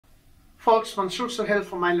Folks, Mansoor Sohail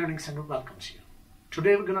from My Learning Center welcomes you.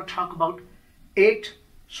 Today we're going to talk about 8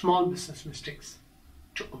 small business mistakes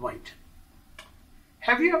to avoid.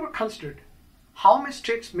 Have you ever considered how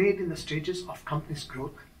mistakes made in the stages of company's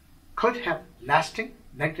growth could have lasting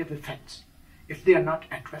negative effects if they are not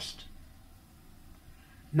addressed?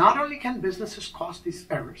 Not only can businesses cause these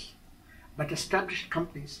errors, but established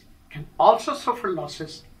companies can also suffer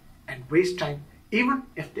losses and waste time even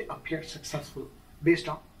if they appear successful based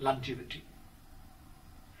on longevity.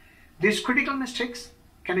 These critical mistakes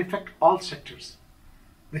can affect all sectors,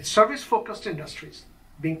 with service-focused industries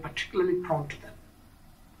being particularly prone to them.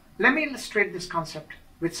 Let me illustrate this concept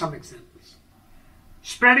with some examples.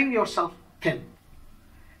 Spreading yourself thin.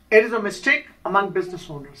 It is a mistake among business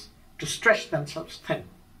owners to stretch themselves thin.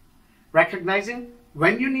 Recognizing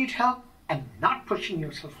when you need help and not pushing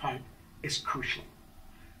yourself hard is crucial.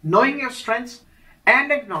 Knowing your strengths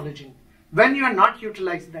and acknowledging when you are not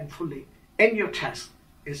utilizing them fully in your tasks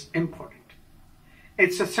is important.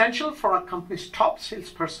 It's essential for a company's top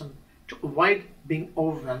salesperson to avoid being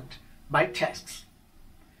overwhelmed by tasks.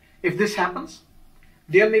 If this happens,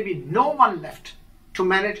 there may be no one left to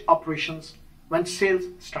manage operations when sales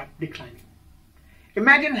start declining.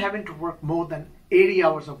 Imagine having to work more than 80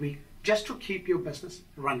 hours a week just to keep your business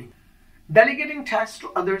running. Delegating tasks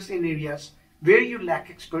to others in areas where you lack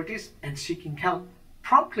expertise and seeking help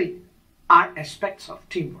promptly are aspects of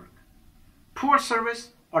teamwork. Poor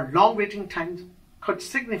service or long waiting times could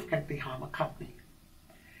significantly harm a company.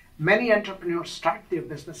 Many entrepreneurs start their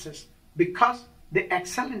businesses because they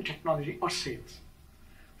excel in technology or sales.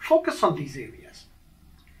 Focus on these areas.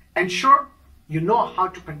 Ensure you know how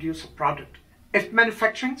to produce a product if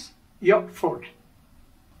manufacturing's your forte.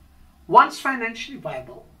 Once financially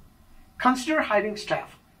viable, consider hiring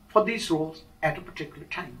staff for these roles at a particular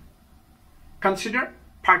time. Consider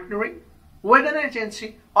partnering with an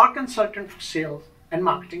agency or consultant for sales and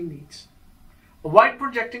marketing needs. Avoid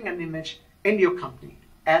projecting an image in your company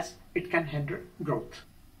as it can hinder growth.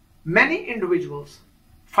 Many individuals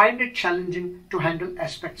find it challenging to handle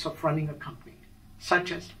aspects of running a company,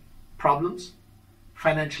 such as problems,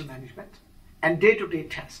 financial management, and day-to-day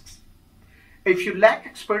tasks. If you lack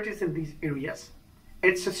expertise in these areas,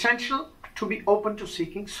 it's essential to be open to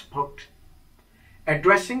seeking support.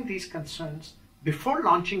 Addressing these concerns before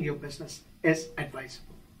launching your business is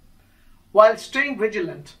advisable. While staying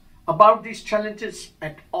vigilant about these challenges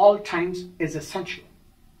at all times is essential,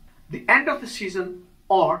 the end of the season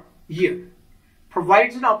or year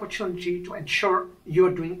provides an opportunity to ensure you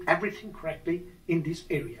are doing everything correctly in these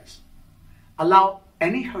areas. Allow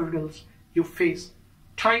any hurdles you face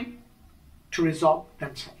time to resolve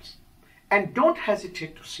themselves, and don't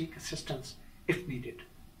hesitate to seek assistance if needed.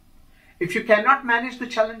 If you cannot manage the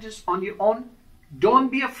challenges on your own,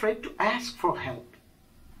 don't be afraid to ask for help.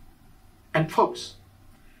 And folks,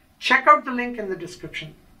 check out the link in the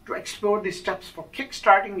description to explore the steps for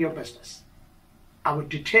kickstarting your business. Our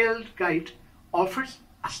detailed guide offers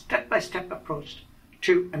a step-by-step approach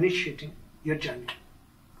to initiating your journey.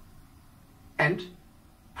 And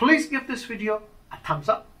please give this video a thumbs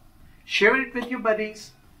up, share it with your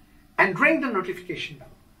buddies, and ring the notification bell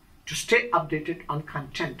to stay updated on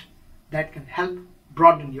content that can help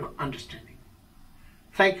broaden your understanding.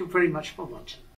 Thank you very much for watching.